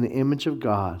live in the image of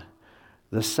God.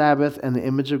 The Sabbath and the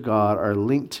image of God are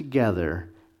linked together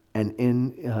and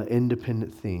in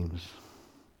independent themes.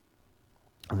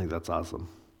 I think that's awesome.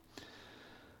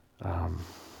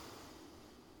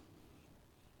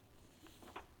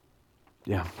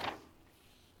 Yeah.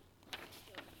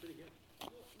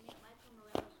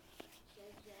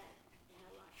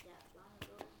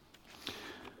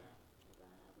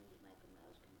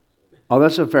 Oh,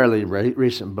 that's a fairly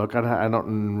recent book. I don't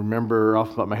remember off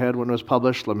the top of my head when it was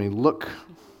published. Let me look.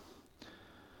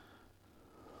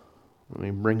 Let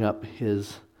me bring up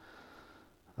his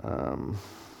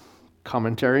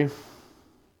commentary.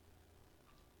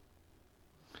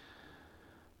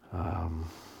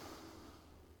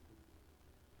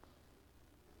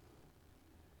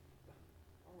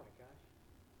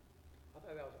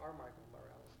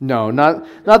 No,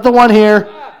 not the one here.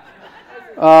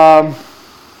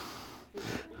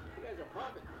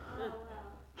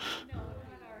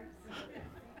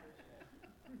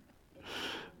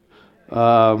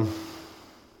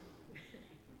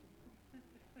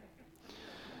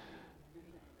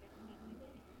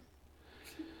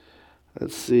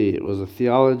 Let's see. It was a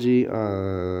theology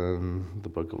on the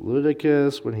book of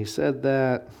Leviticus when he said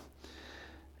that,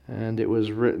 and it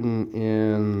was written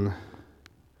in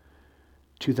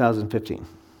 2015.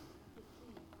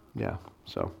 Yeah,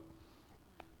 so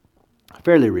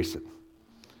fairly recent.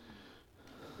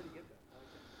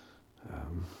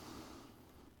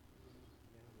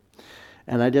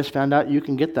 And I just found out you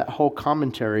can get that whole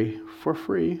commentary for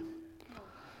free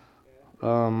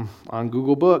on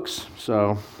Google Books.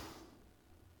 So.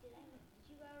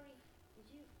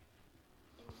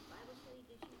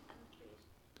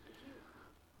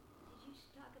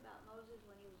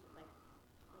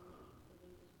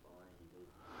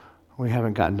 We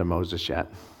haven't gotten to Moses yet.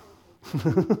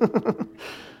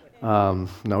 No,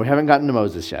 we haven't gotten to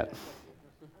Moses yet.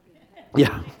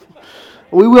 Yeah.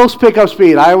 We will pick up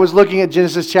speed. I was looking at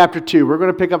Genesis chapter 2. We're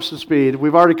going to pick up some speed.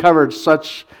 We've already covered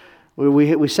such...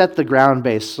 We set the ground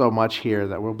base so much here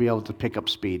that we'll be able to pick up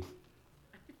speed.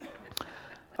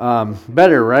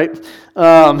 Better, right?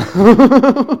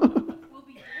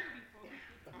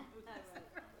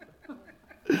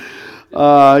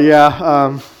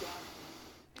 Yeah.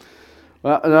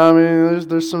 Well, I mean,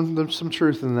 there's some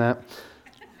truth in that.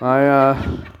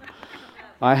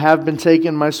 I have been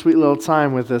taking my sweet little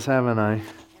time with this, haven't I?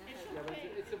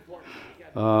 It's important.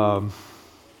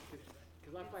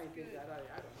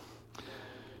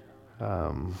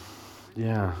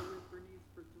 Yeah.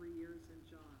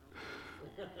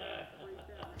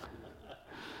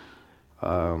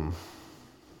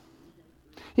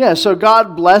 Yeah, so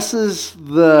God blesses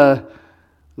the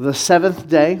seventh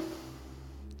day.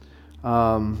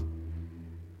 God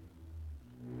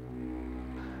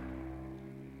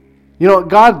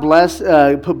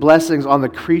put blessings on the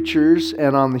creatures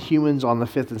and on the humans on the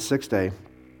fifth and sixth day.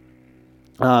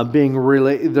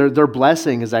 Their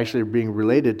blessing is actually being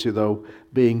related to, though,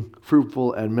 being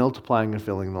fruitful and multiplying and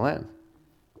filling the land.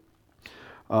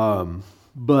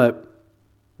 But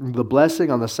the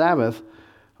blessing on the Sabbath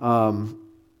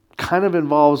kind of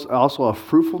involves also a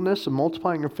fruitfulness of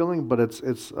multiplying and filling, but it's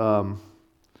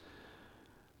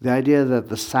the idea that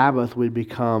the Sabbath would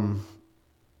become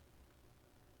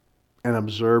an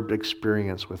observed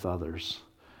experience with others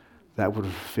that would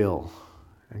fulfill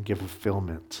and give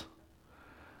fulfillment.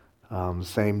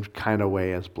 Same kind of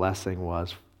way as blessing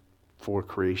was for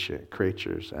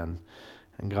creatures, and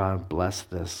God blessed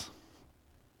this.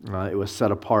 It was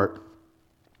set apart.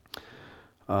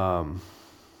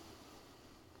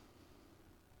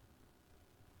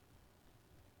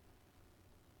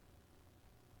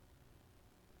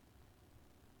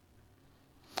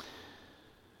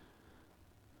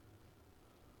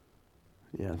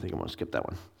 Yeah, I think I'm going to skip that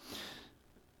one.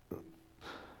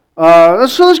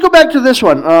 Let's go back to this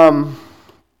one.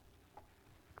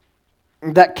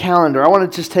 That calendar. I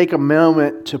want to just take a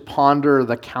moment to ponder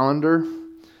the calendar.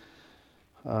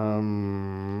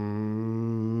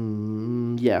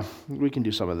 Yeah, we can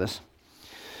do some of this.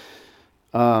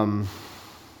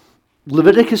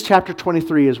 Leviticus chapter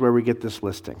 23 is where we get this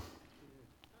listing.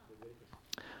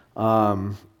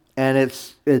 And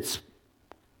it's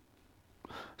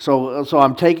So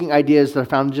I'm taking ideas that I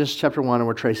found in Genesis chapter 1 and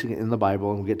we're tracing it in the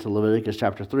Bible, and we get to Leviticus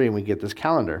chapter 3 and we get this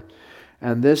calendar.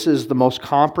 And this is the most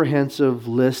comprehensive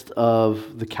list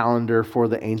of the calendar for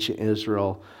the ancient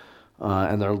Israel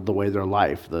and the way their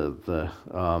life. This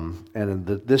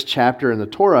chapter in the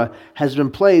Torah has been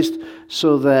placed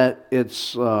so that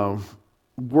it's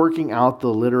working out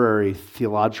the literary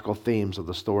theological themes of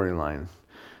the storyline.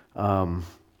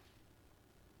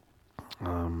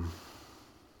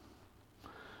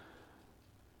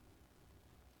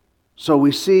 So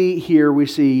we see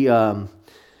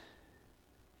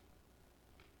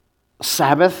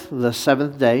Sabbath, the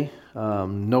seventh day,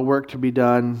 no work to be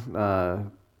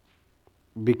done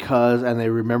and they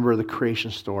remember the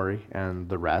creation story and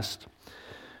the rest.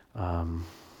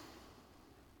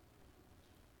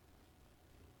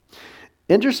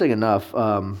 Interesting enough,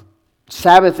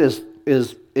 Sabbath is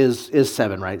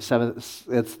seven, right? Seven,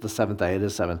 it's the seventh day. It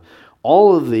is seven.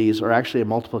 All of these are actually a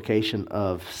multiplication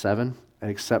of seven,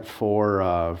 except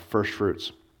for first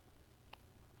fruits.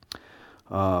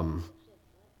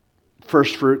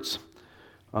 First fruits.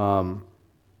 And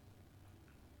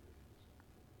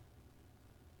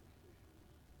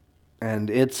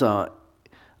it's but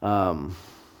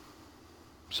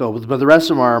the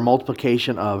rest of them are a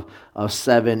multiplication of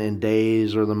seven in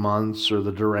days or the months or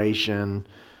the duration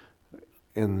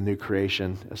in the new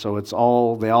creation. So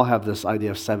they all have this idea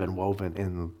of seven woven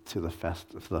into the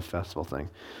festival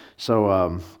thing.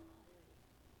 So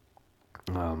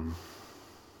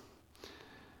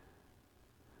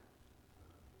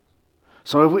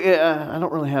so if I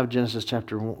don't really have Genesis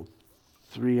chapter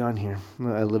 3 on here.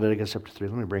 Leviticus chapter 3.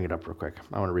 Let me bring it up real quick.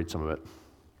 I want to read some of it.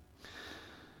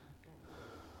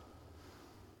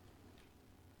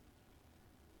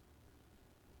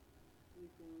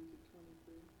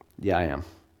 Yeah, I am.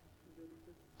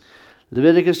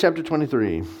 Leviticus chapter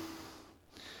 23.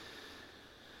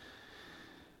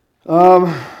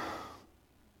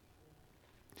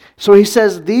 So he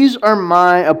says, these are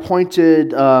my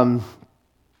appointed,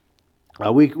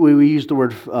 we use the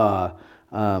word,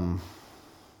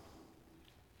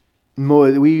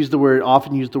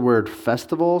 often use the word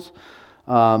festivals.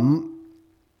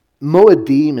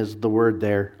 Moedim is the word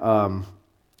there.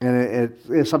 And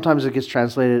it sometimes it gets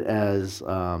translated as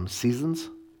seasons.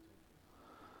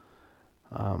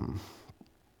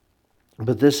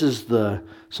 But this is the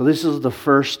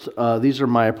first. These are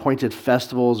my appointed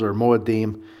festivals or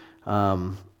Moedim,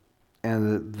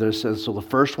 and there says so. The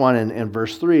first one in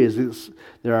verse 3 is this,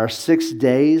 there are 6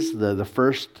 days. The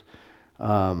first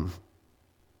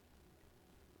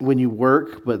when you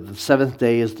work, but the seventh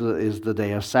day is the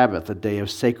day of Sabbath, a day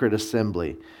of sacred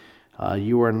assembly.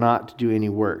 You are not to do any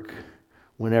work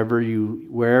wherever you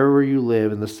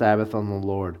live in the Sabbath on the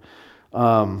Lord.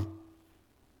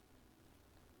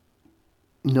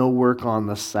 No work on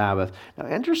the Sabbath. Now,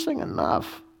 interesting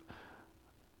enough,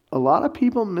 a lot of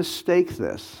people mistake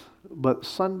this, but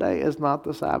Sunday is not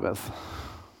the Sabbath.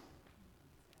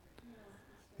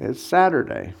 It's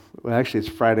Saturday. Well, actually, it's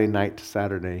Friday night to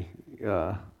Saturday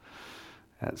at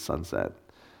sunset.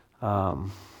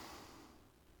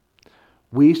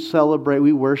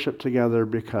 We worship together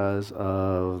because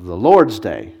of the Lord's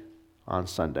Day on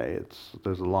Sunday.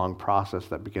 There's a long process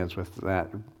that begins with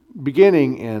that,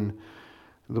 beginning in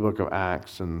the book of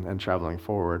Acts and traveling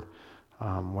forward,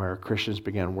 where Christians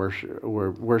began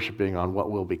worshiping on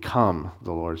what will become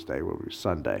the Lord's Day, will be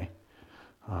Sunday.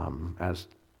 As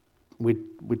we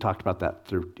talked about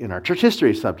that in our church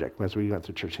history subject as we went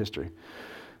through church history.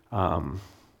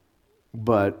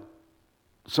 But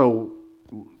it's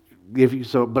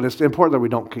important that we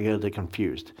don't get it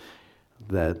confused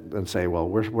and say, well,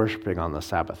 we're worshiping on the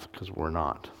Sabbath, because we're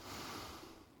not.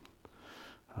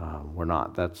 We're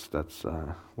not. We're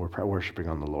worshiping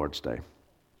on the Lord's Day.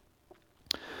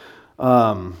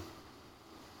 But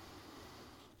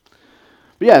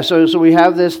yeah, so we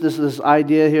have this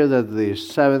idea here that the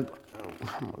seventh.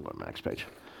 I'm going to go to the next page.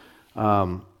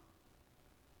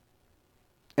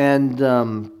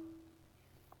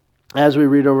 As we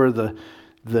read over these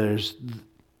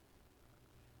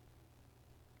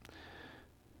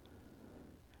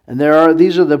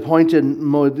are the appointed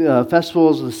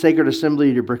festivals, the sacred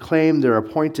assembly to proclaim their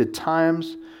appointed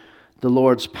times. The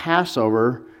Lord's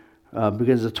Passover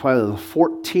begins at twilight of the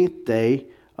 14th day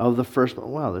of the first month.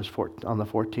 Wow, on the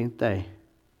 14th day.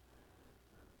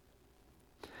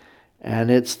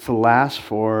 And it's to last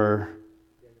for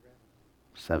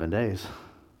 7 days.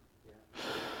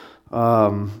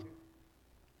 And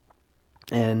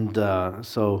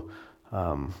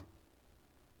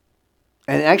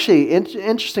actually,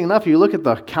 interesting enough, you look at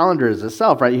the calendars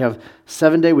itself, right? You have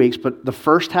 7-day weeks, but the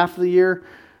first half of the year,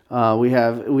 we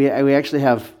actually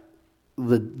have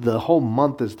the whole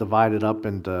month is divided up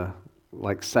into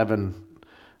like 7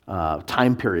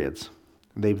 time periods.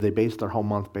 They base their whole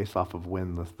month based off of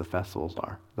when the festivals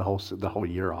are, the whole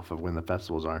year off of when the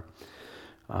festivals are.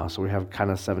 So we have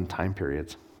kind of 7 time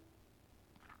periods.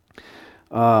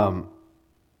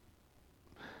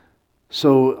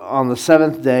 So on the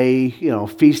 7th day,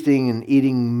 feasting and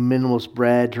eating minimalist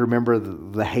bread to remember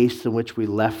the haste in which we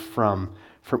left from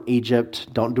Egypt.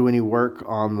 Don't do any work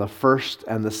on the 1st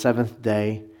and the 7th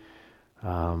day.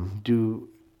 Do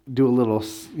a little,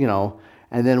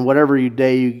 and then whatever you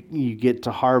get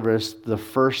to harvest, the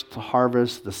first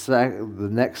harvest, the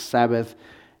next Sabbath,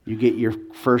 you get your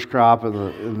first crop,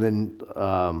 and then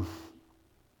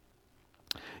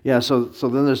So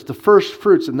then there's the first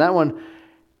fruits, and that one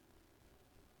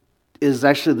is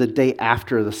actually the day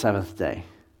after the seventh day.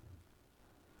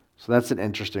 So that's an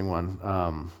interesting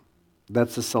one.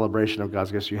 That's the celebration of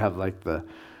God's gifts. You have like the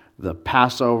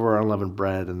Passover, unleavened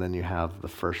bread, and then you have the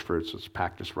first fruits, which is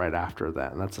practiced right after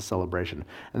that, and that's a celebration.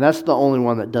 And that's the only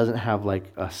one that doesn't have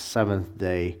like a seventh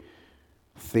day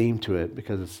theme to it,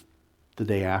 because it's the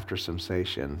day after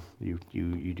sensation. You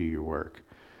do your work.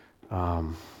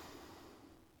 And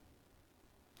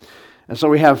so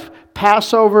we have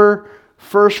Passover,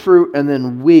 first fruit, and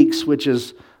then weeks, which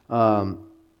is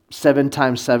 7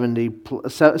 times 70,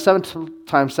 7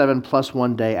 times 7 plus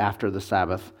 1 day after the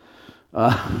Sabbath.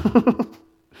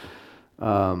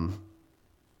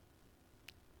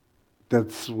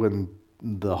 That's when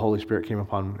the Holy Spirit came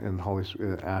upon, and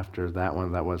after that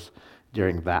one, that was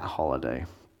during that holiday.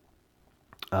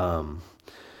 And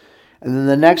then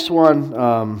the next one,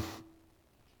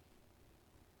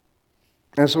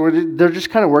 and so they're just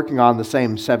kind of working on the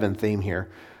same 7 theme here.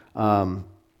 And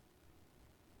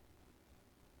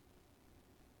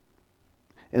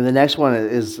the next one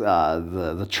is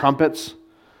the trumpets,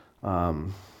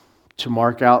 to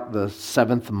mark out the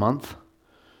 7th month.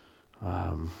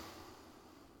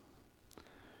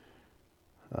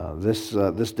 This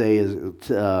day is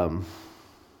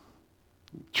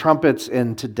trumpets,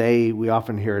 and today we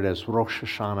often hear it as Rosh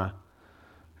Hashanah.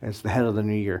 It's the head of the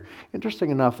new year. Interesting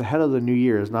enough, the head of the new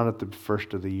year is not at the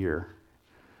first of the year.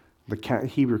 The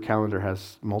Hebrew calendar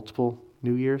has multiple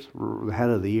new years. The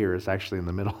head of the year is actually in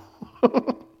the middle.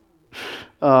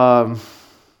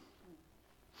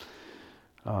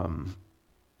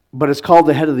 But it's called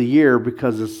the head of the year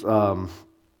because it's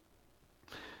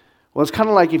it's kind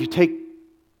of like if you take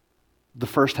the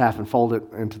first half and fold it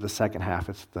into the second half.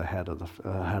 It's the head of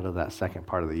head of that second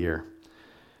part of the year,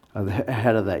 the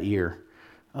head of that year.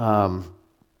 And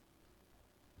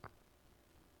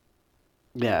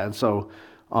so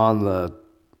on the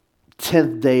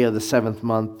 10th day of the 7th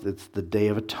month, it's the Day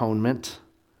of Atonement.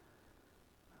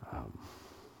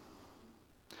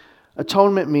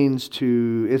 Atonement means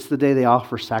it's the day they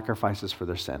offer sacrifices for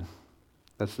their sin.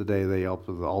 That's the day they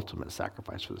offer the ultimate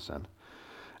sacrifice for the sin.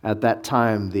 At that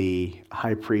time, the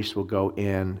high priest will go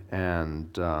in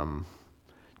and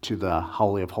to the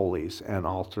Holy of Holies and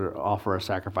offer a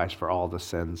sacrifice for all the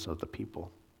sins of the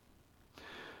people.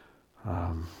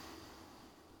 And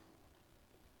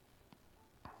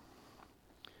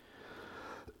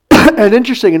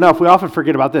interesting enough, we often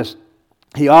forget about this.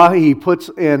 He puts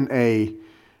in a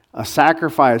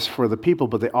sacrifice for the people,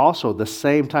 but they also, at the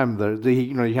same time,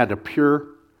 you had a pure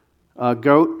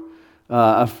goat,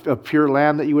 a pure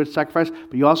lamb that you would sacrifice,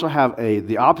 but you also have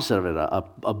the opposite of it,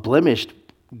 a blemished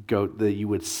goat that you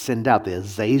would send out, the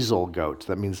Azazel goat.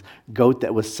 That means goat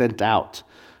that was sent out.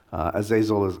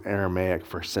 Azazel is Aramaic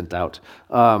for sent out.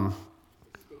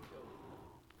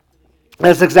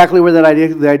 That's exactly where the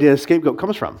idea of scapegoat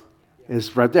comes from.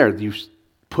 It's right there. You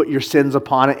put your sins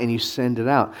upon it and you send it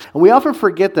out. And we often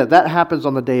forget that happens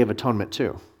on the Day of Atonement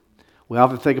too. We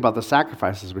often think about the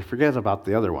sacrifices. We forget about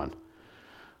the other one.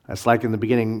 It's like in the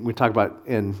beginning, we talk about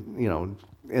in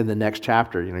the next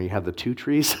chapter, you have the 2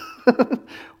 trees.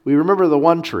 We remember the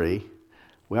one tree.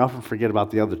 We often forget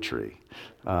about the other tree.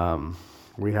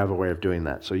 We have a way of doing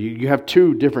that. So you have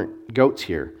 2 different goats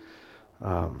here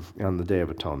on the Day of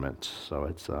Atonement. So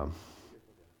it's,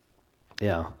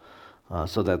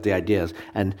 so that the idea is,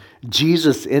 and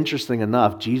Jesus, interesting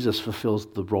enough, Jesus fulfills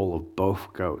the role of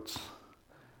both goats,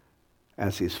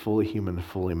 as he's fully human and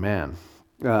fully man.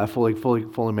 Fully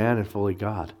man and fully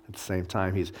God at the same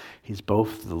time. He's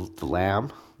both the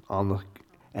lamb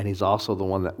and he's also the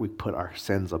one that we put our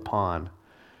sins upon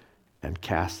and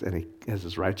cast, and he has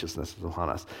his righteousness upon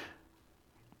us.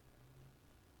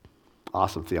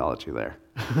 Awesome theology there.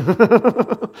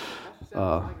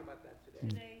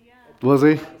 Was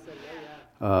he?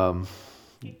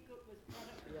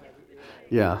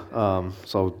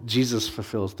 So Jesus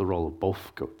fulfills the role of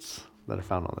both goats that are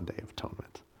found on the Day of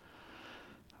Atonement.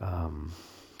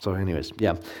 So anyways,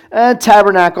 and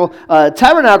tabernacle.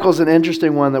 Tabernacle is an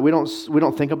interesting one that we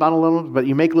don't think about a little, but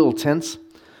you make little tents.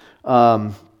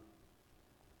 And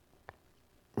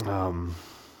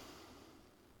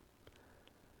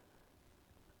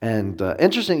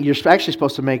interesting, you're actually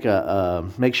supposed to make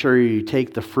sure you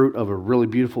take the fruit of a really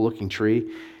beautiful looking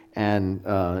tree, and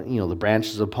the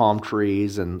branches of palm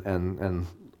trees and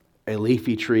a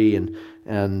leafy tree, and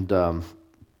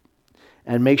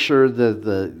and make sure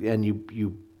that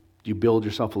you build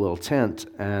yourself a little tent,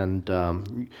 and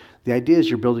the idea is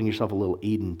you're building yourself a little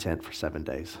Eden tent for 7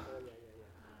 days.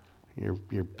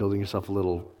 You're building yourself a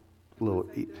little.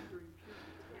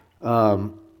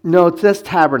 No, that's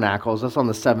tabernacles. That's on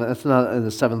the seventh. That's not in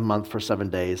the seventh month for 7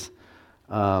 days,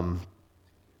 and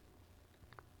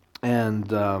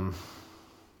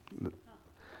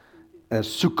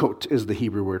Sukkot is the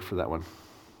Hebrew word for that one.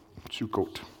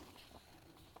 Sukkot.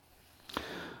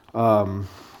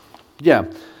 Yeah.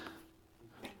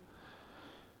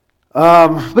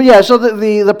 But yeah, so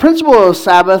the principle of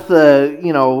Sabbath,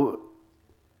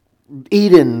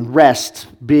 Eden, rest,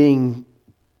 being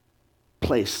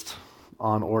placed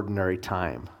on ordinary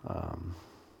time.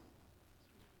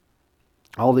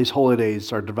 All these holy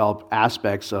days are developed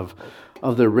aspects of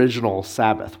the original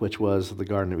Sabbath, which was the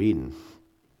Garden of Eden,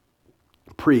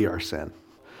 pre our sin,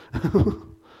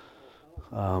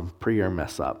 pre our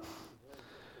mess up.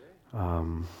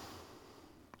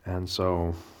 And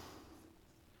so,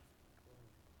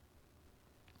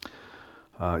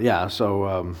 yeah.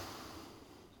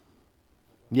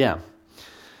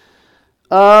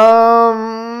 All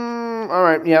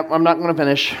right. Yeah, I'm not going to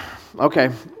finish. Okay.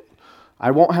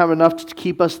 I won't have enough to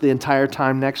keep us the entire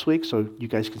time next week, so you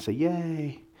guys can say,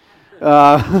 yay.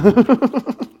 But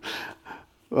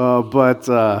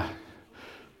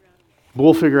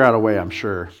we'll figure out a way, I'm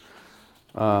sure.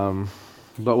 But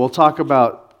I want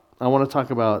to talk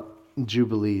about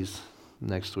Jubilees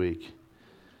next week.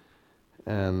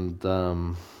 And,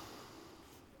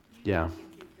 yeah.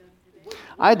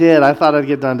 I did. I thought I'd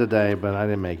get done today, but I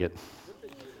didn't make it.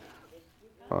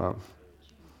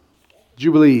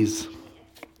 Jubilees.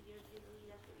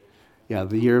 Yeah,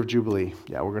 the year of Jubilee.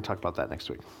 Yeah, we're going to talk about that next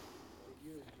week.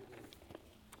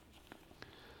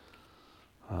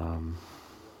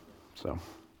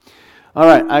 All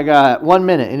right, I got 1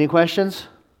 minute. Any questions?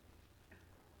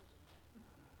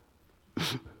 Yeah,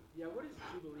 what does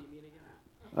Jubilee mean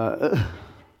again?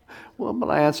 Well, but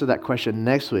I answer that question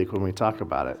next week when we talk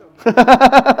about it. I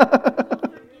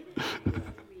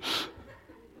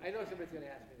know somebody's going to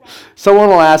ask me that. Someone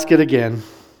will ask it again.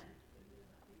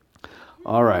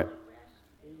 All right.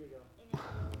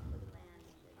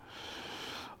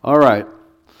 All right. Well,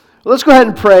 let's go ahead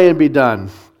and pray and be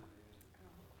done.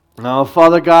 Now,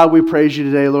 Father God, we praise you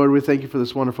today, Lord. We thank you for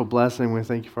this wonderful blessing. We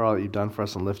thank you for all that you've done for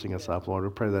us and lifting us up, Lord. We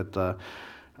pray that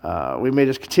we may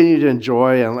just continue to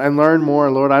enjoy and learn more,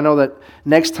 Lord. I know that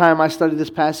next time I study this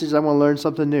passage, I'm going to learn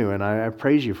something new, and I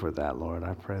praise you for that, Lord.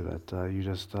 I pray that you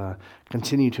just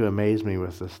continue to amaze me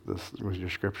with with your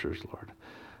scriptures, Lord.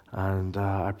 And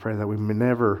I pray that we may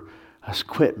never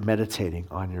quit meditating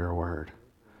on your word.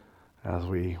 As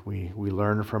we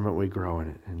learn from it, we grow in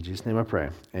it. In Jesus' name I pray.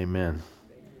 Amen.